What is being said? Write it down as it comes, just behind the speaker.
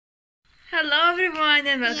Hello everyone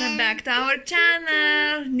and welcome back to our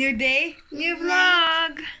channel. New day, new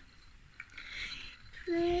vlog.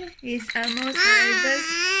 It's almost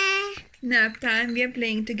Ariza's nap time. We are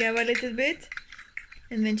playing together a little bit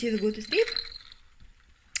and then she will go to sleep.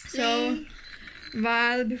 So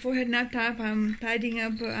while before her nap time I'm tidying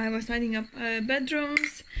up, I was tidying up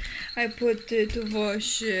bedrooms. I put to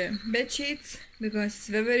wash bed sheets because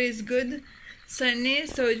weather is good, sunny,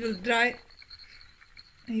 so it will dry.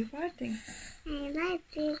 Are you farting? I like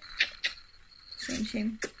it.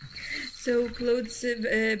 Shame. So clothes,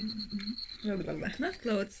 not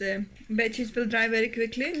clothes, bed sheets will dry very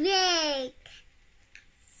quickly. Great.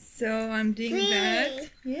 So I'm doing that.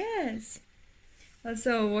 Yes.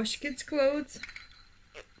 Also wash kids' clothes,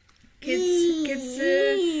 kids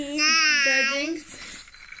beddings,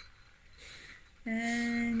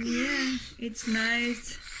 and yeah, it's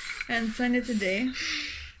nice and sunny today.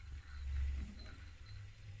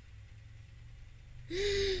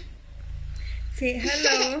 Say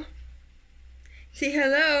hello. Say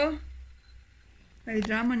hello. Are you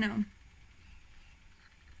drama now?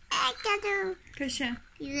 I got to. Kasha.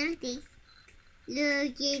 You look this.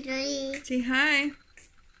 Look it. Say hi.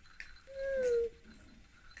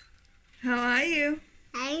 How are you?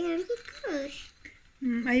 I look it.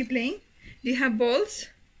 Are you playing? Do you have balls?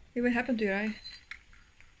 What happened to your eye?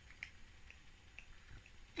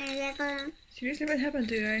 I like Seriously, what happened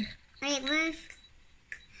to your eye?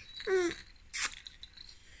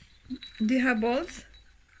 Do you have balls?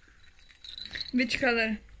 Which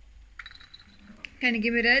color? Can you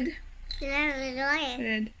give me red?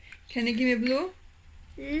 Red. Can you give me blue?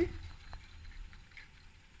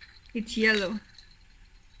 It's yellow.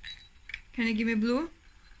 Can you give me blue?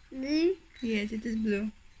 Blue. Yes, it is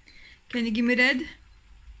blue. Can you give me red?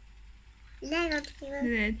 Red.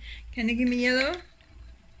 Red. Can you give me yellow?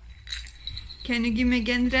 Can you give me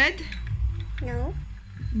again red? No.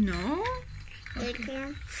 No?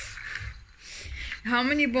 Okay. How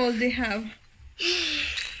many balls do you have?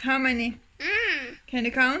 How many? Can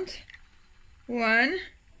you count? 1,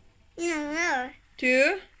 No.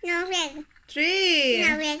 2, No red. 3.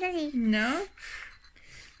 No red. No?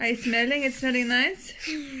 Are you smelling? It's smelling nice?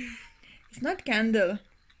 It's not candle.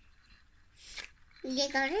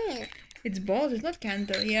 Red. It's balls, it's not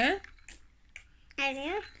candle, yeah?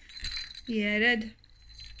 Red. Yeah, red.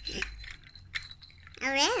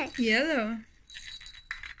 Red. Yellow.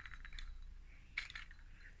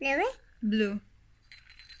 Red. Blue.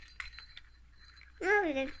 No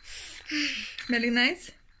red. Smelling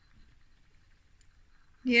nice?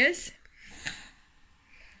 Yes?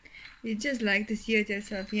 You just like to see it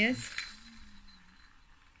yourself, yes?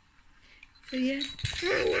 So yeah.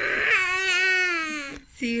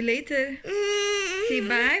 See you later. Say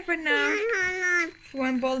bye for now.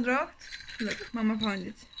 One ball dropped. Look, Mama found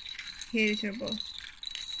it. Here is your ball.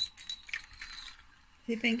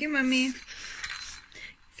 Say thank you, Mommy.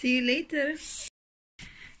 See you later.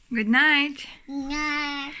 Good night. No.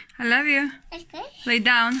 I love you. Okay. Lay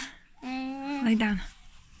down. Lay down.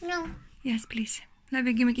 No. Yes, please. Love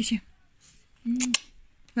you. Give me a kiss.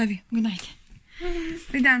 Love you. Good night.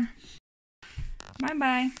 Lay down.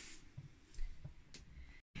 Bye-bye.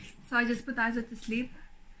 So I just put Isaac to sleep.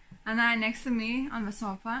 Anaya next to me on the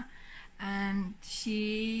sofa. And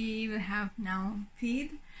she will have now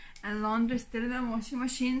feed. And laundry still in the washing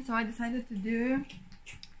machine. So I decided to do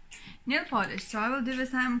nail polish. So I will do with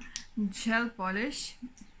some gel polish.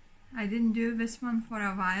 I didn't do this one for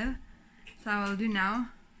a while. So I will do now.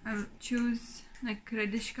 I will choose like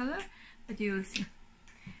reddish color. But you will see.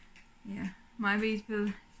 Yeah. Maybe it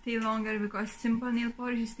will stay longer because simple nail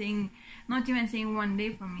polish is staying, not even saying 1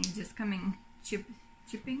 day for me, just coming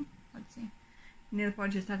chipping, let's say. Nail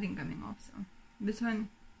polish is starting coming off, so this one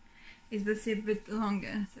is will stay a bit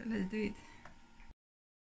longer, so let's do it.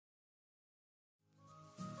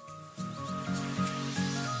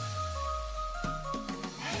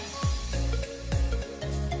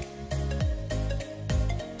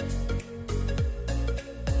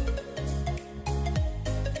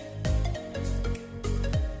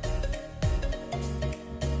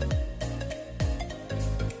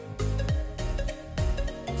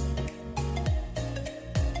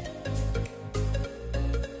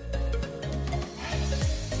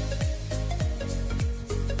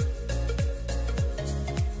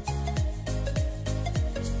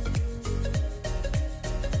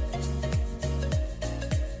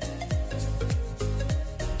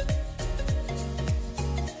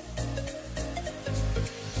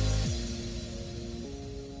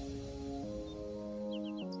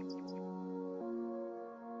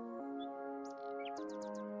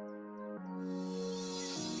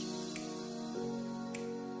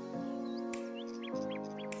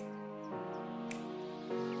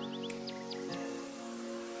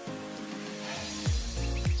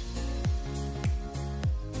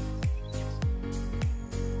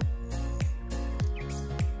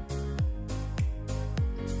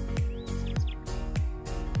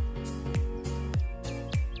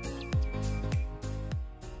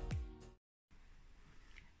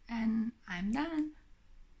 I'm done.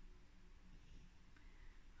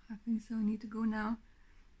 I think so. I need to go now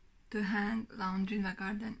to hang laundry in the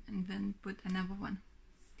garden and then put another one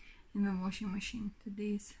in the washing machine.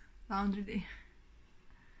 Today's laundry day.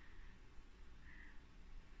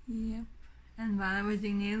 Yep. And while I was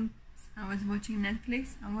doing nails, I was watching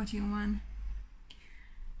Netflix. I'm watching one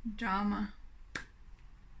drama.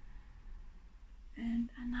 And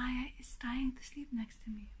Anaya is trying to sleep next to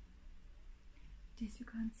me. Just you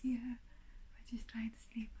can't see her, but she's trying to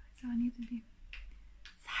sleep. So I need to be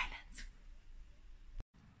silent.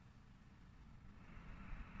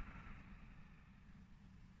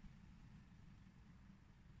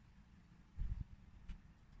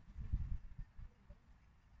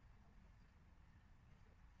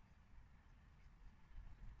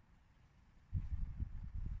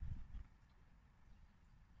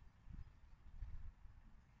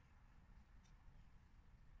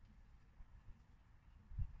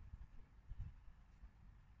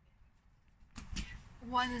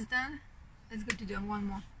 One is done. Let's go to do one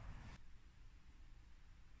more.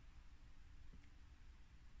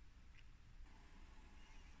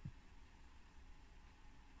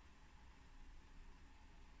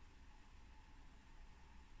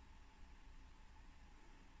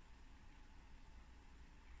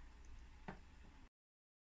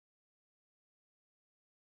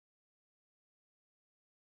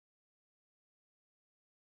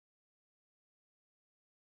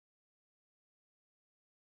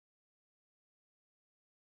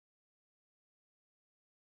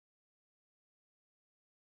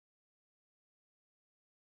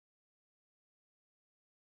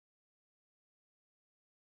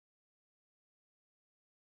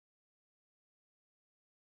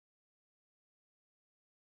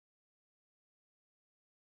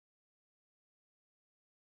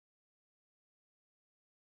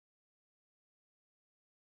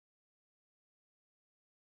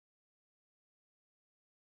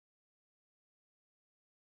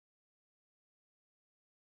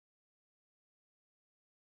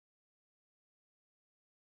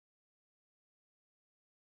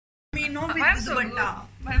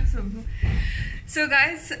 So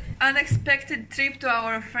guys, unexpected trip to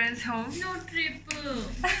our friend's home. No trip.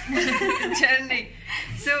 Journey.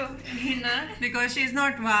 So Hina, because she's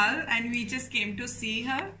not well and we just came to see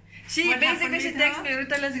her. she texted me,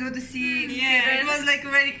 Ruta, let's go to see Yeah, Kiran. it was like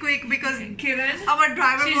very quick because Kiran. our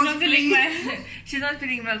driver She's was not feeling free. well. She's not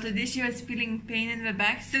feeling well today. She was feeling pain in the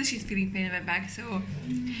back. Still, she's feeling pain in the back. So,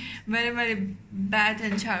 very bad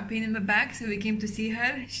and sharp pain in the back. So we came to see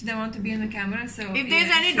her. She didn't want to be on the camera. So If there's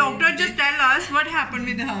any doctor, just tell us what happened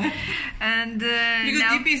with her. And Because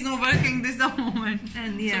now, GP is not working this the moment.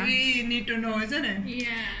 and So we need to know, isn't it? Yeah.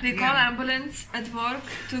 we call ambulance at work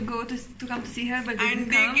to come to see her, but And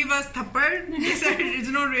they give us thappad. They said it's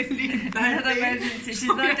not really bad. Not emergency. She's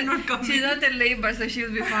So we not. are not coming. She's not in labor, so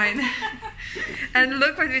she'll be fine. And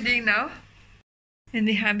look what we're doing now. And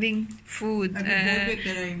they're having food.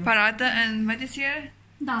 Paratha and what is here?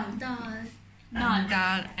 Dal.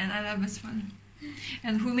 Dal. And I love this one.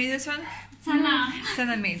 And who made this one? Sana.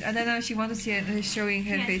 Sana made. I don't know if she wants to see it showing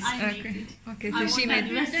her Yes, face. I made Okay. it. Okay, I so she want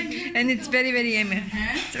made that recipe. and it's very yummy.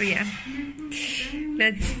 So yeah.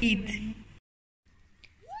 Let's eat.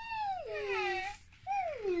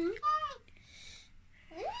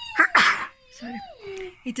 Sorry.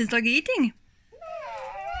 It is dog eating.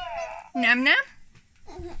 Nam nam.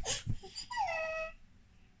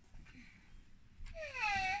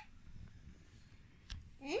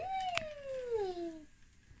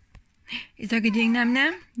 Is dog eating nam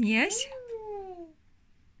nam? Yes.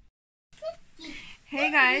 Hey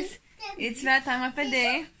guys, it's that time of the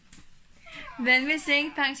day when we're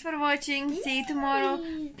saying thanks for watching. See you tomorrow.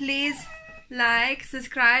 Please like,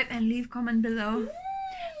 subscribe, and leave comment below.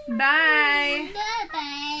 Bye.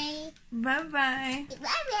 Bye-bye. Bye bye.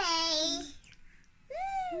 Bye-bye.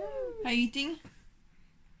 Are you eating?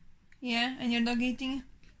 Yeah, and your dog eating?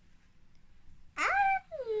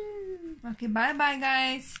 Okay, bye bye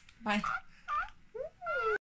guys. Bye.